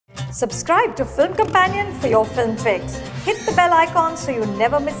Subscribe to Film Companion for your film fix. Hit the bell icon so you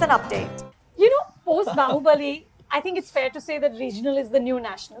never miss an update. You know, post Bahubali, I think it's fair to say that regional is the new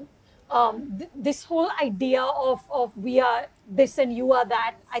national. This whole idea of we are this and you are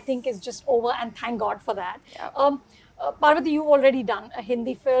that, I think is just over, and thank God for that. Yeah. Parvathy, you've already done a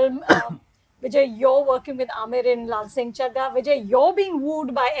Hindi film. Vijay, you're working with Amir in Lal Singh Chadda. Vijay, you're being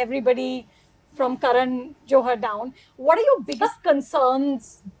wooed by everybody from Karan Johar down. What are your biggest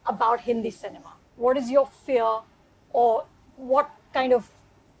concerns about Hindi cinema? What is your fear, or what kind of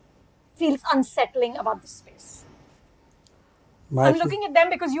feels unsettling about this space? I'm looking at them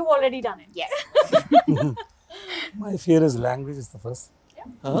because you've already done it. Yes. My fear is language is the first. Yeah.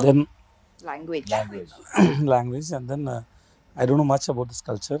 Then Language. language, and then I don't know much about this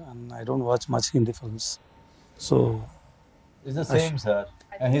culture, and I don't watch much Hindi films. So It's the same, sir.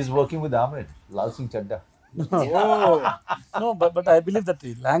 And he's working with Ahmed, Lal Singh Chadda. no, but I believe that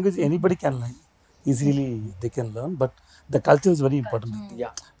the language anybody can learn easily. They can learn, but the culture is very important.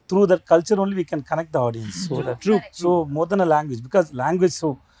 Yeah. Through that culture only we can connect the audience. So that true. So more than a language, because language.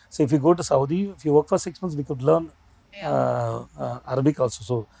 So if you go to Saudi, if you work for 6 months, we could learn Arabic also.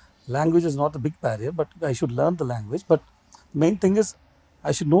 So language is not a big barrier, but I should learn the language. But main thing is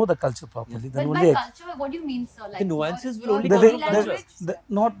I should know the culture properly. Then But only by culture, what do you mean, sir? Like The nuances will your only body come from language?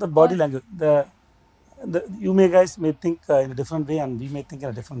 not the body language. You guys may think in a different way, and we may think in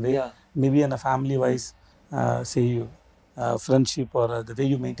a different way. Yeah. Maybe in a family wise, say friendship, or the way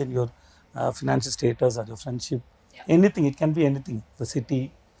you maintain your financial status or your friendship. Yeah. Anything, it can be anything. The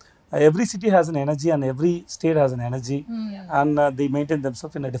city, every city has an energy, and every state has an energy, and they maintain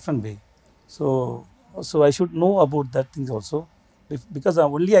themselves in a different way. So I should know about that things also, because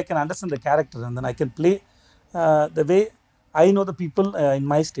only I can understand the character, and then I can play the way I know the people in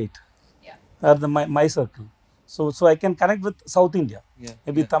my state, or my circle. So I can connect with South India. Yeah.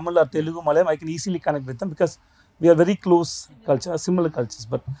 Maybe Tamil or Telugu, Malayalam, I can easily connect with them because we are very close culture, similar cultures.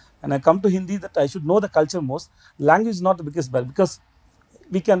 But when I come to Hindi, that I should know the culture most. Language is not the biggest barrier, because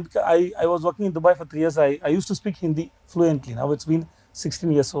we can. I was working in Dubai for 3 years. I used to speak Hindi fluently. Now it's been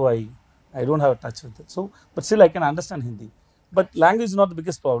 16 years, so I don't have a touch with it. So, but still I can understand Hindi. But language is not the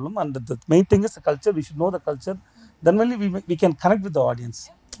biggest problem, and the main thing is the culture. We should know the culture. Then only we can connect with the audience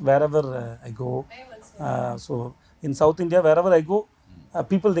wherever I go. So in South India, wherever I go,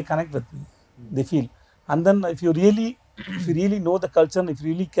 people, they connect with me. They feel. And then if you really know the culture, and if you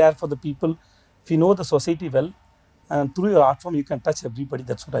really care for the people, if you know the society well, and through your art form you can touch everybody.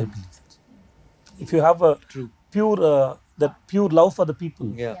 That's what I believe. If you have a pure love for the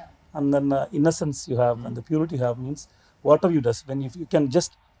people, and then innocence you have, and the purity you have, means whatever you do, when you can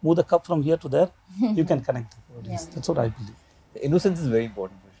just move the cup from here to there, you can connect the audience. That's what I believe. The innocence is very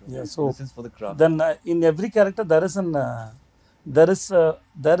important for sure. Yeah, so innocence for the craft. then in every character there is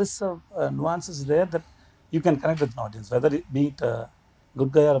nuances there that you can connect with an audience, whether it be it a good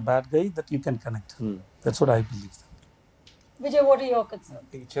guy or a bad guy, that you can connect. That's what I believe. Vijay, what are your concerns?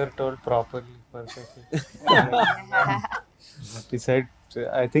 Teacher told properly, perfectly. He said,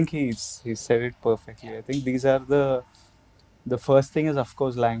 I think he said it perfectly. I think these are the first thing is, of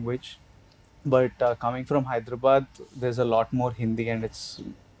course, language. But coming from Hyderabad, there's a lot more Hindi, and it's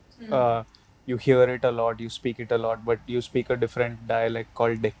you hear it a lot, you speak it a lot, but you speak a different dialect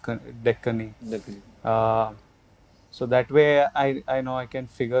called Deccani. So that way I know I can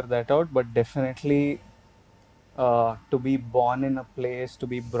figure that out. But definitely to be born in a place, to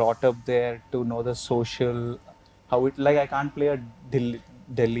be brought up there, to know the social, how it, like I can't play a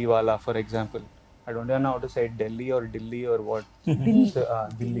Delhi wala, for example. I don't even know how to say Delhi or what.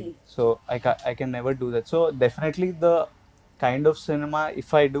 Delhi. So I can never do that. So definitely the kind of cinema,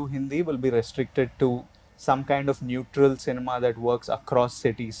 if I do Hindi, will be restricted to some kind of neutral cinema that works across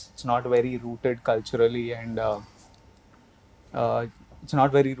cities. It's not very rooted culturally, and it's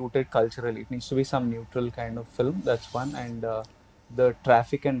not very rooted culturally. It needs to be some neutral kind of film. That's one. And the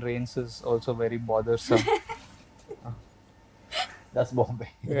traffic and rains is also very bothersome. That's Bombay.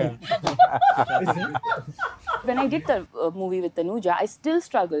 Yeah. When I did the movie with Tanuja, I still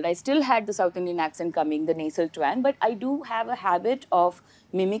struggled. I still had the South Indian accent coming, the nasal twang, but I do have a habit of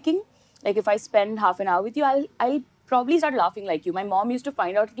mimicking. Like if I spend half an hour with you, I'll probably start laughing like you. My mom used to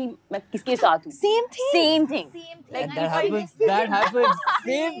find out कि मैं किसके साथ हूँ. Same thing. Same thing. Same thing. Like That happens.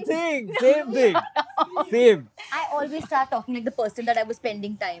 Same thing. Same. I always start talking like the person that I was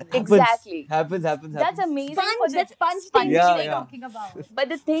spending time with. Exactly. Happens. That's amazing. Sponge, that sponge Sponge thing Yeah, we were yeah. talking about. But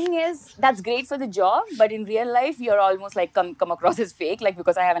the thing is, that's great for the job, but in real life, you're almost like come across as fake, like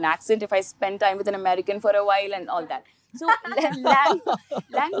because I have an accent, if I spend time with an American for a while and all that. So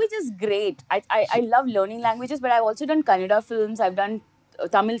language is great. I love learning languages, but I've also done Kannada films. I've done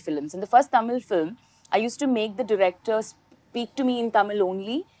Tamil films. In the first Tamil film, I used to make the director speak to me in Tamil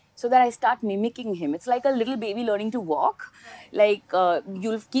only so that I start mimicking him. It's like a little baby learning to walk. Like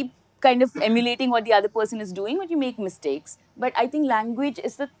you'll keep kind of emulating what the other person is doing, but you make mistakes. But I think language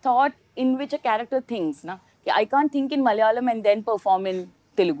is the thought in which a character thinks. Na? I can't think in Malayalam and then perform in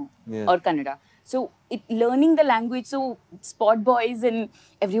Telugu or Kannada. So learning the language, so spot boys and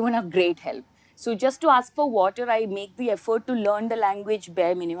everyone have great help. So just to ask for water, I make the effort to learn the language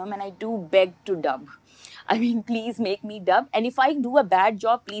bare minimum, and I do beg to dub. I mean, please make me dub. And if I do a bad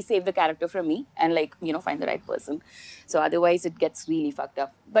job, please save the character from me and find the right person. So otherwise it gets really fucked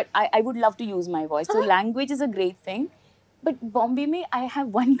up. But I would love to use my voice. So language is a great thing. But Bombay mein, I have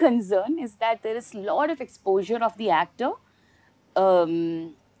one concern is that there is a lot of exposure of the actor. A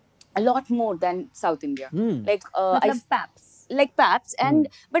lot more than South India. Paps. Like Paps, and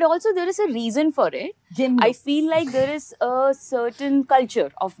but also there is a reason for it. I feel like there is a certain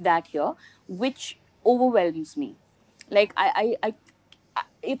culture of that here, which overwhelms me. Like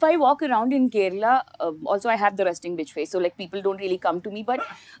if I walk around in Kerala, also I have the resting bitch face, so like people don't really come to me, but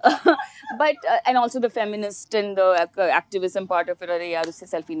and also the feminist and the activism part of it, are yaar usse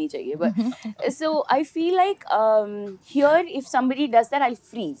selfie nahi chahiye. But so I feel like here if somebody does that, I'll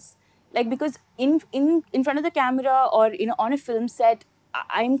freeze. Like because in front of the camera or on a film set,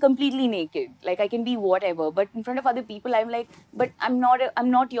 I'm completely naked. Like I can be whatever, but in front of other people, I'm like, but I'm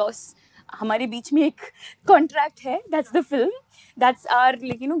not yours. हमारे बीच में एक contract है. That's the film. That's our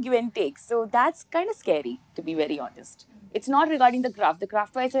give and take. So that's kind of scary, to be very honest. It's not regarding the craft. The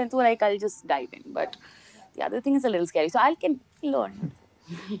craft wise, like I'll just dive in. But the other thing is a little scary. So I can learn.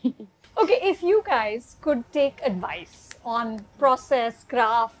 Okay, if you guys could take advice on process,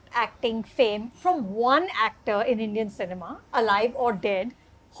 craft, acting, fame from one actor in Indian cinema, alive or dead,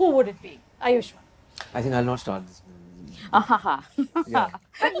 who would it be? Ayushman. I think I'll not start this. Ahaha. Yeah.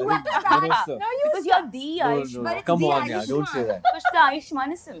 But you have to start. Because you're the Ayushman. But it's Come the on, yeah, don't say that. Because the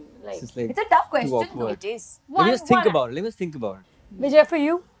Ayushmanism. Like, It's like It's a tough too question. awkward. it is. Let me just think about it. Let me just think about it. Vijay, for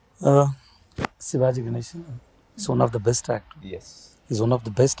you? Shivaji Ganesan is one of the best actors. Yes. He's one of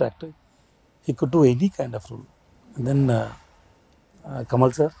the best actors. He could do any kind of role. And then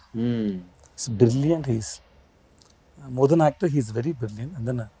Kamal sir, he's brilliant. He's more than actor, he's very brilliant. And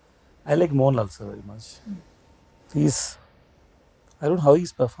then I like Mohanlal sir very much. I don't know how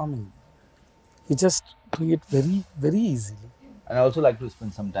he's performing. He just doing it very, very easily. And I also like to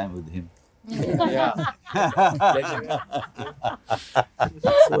spend some time with him. Yeah.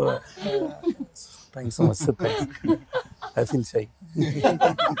 So, thanks so much, sir. Thanks. I feel shy.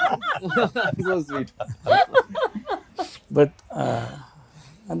 So sweet. But,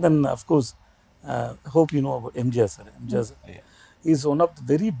 and then of course, hope you know about MGR sir. MGR sir. Yeah. He's one of the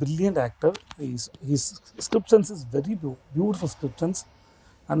very brilliant actor. His script sense is very beautiful script sense.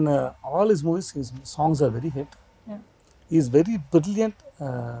 And all his movies, his songs are very hit. Yeah. He's very brilliant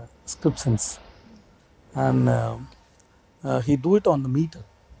script sense. And he do it on the meter.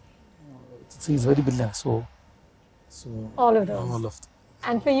 So he's very brilliant. So All of those. all of them.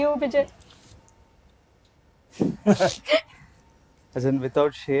 And for you, Vijay? As in,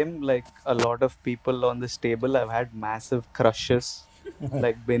 without shame, like a lot of people on this table, I've had massive crushes,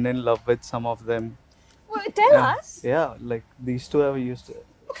 like been in love with some of them. Well, tell us. Yeah, like these two I used to.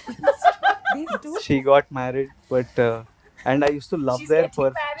 These two. She got married, but and I used to love their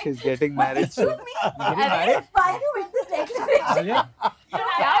She's getting married soon. Why are you with this declaration? Guys,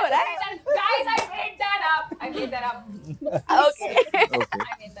 I made that up. Okay. Okay.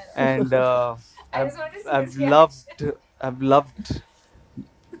 made that up. And I just want to see I've loved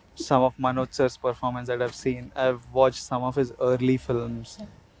some of Manoj sir's performance that I've seen. I've watched some of his early films.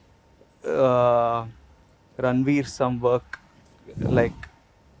 Ranveer, some work. Like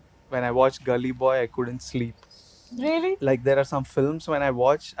when I watched Gully Boy, I couldn't sleep. Really? Like there are some films when I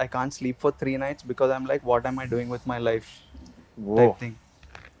watch, I can't sleep for 3 nights because I'm like, what am I doing with my life? Type thing.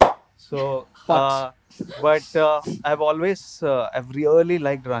 So, but I've always, I've really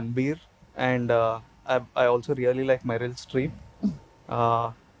liked Ranveer, and I also really like Meryl Streep.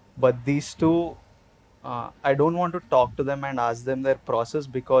 But these two, I don't want to talk to them and ask them their process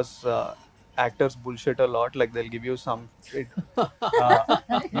because actors bullshit a lot. Like they'll give you some. You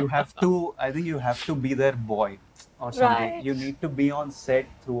have to. I think you have to be their boy or something. Right. You need to be on set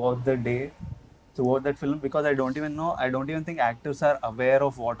throughout the day, throughout that film, because I don't even know. I don't even think actors are aware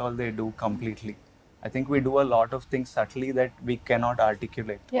of what all they do completely. I think we do a lot of things subtly that we cannot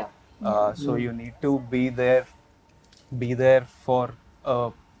articulate. Yeah. So you need to be there for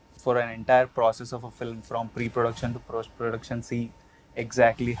an entire process of a film, from pre-production to post-production, see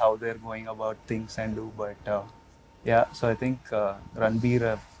exactly how they're going about things and do. But Yeah, so I think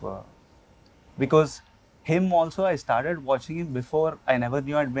Ranbir, because him also, I started watching him before. I never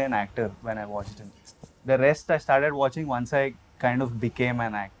knew I'd be an actor when I watched him. The rest I started watching once I kind of became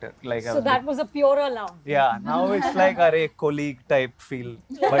an actor. Like So that was a purer love. yeah, now it's like a colleague type feel.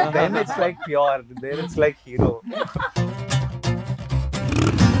 But then it's like pure. Then it's like hero.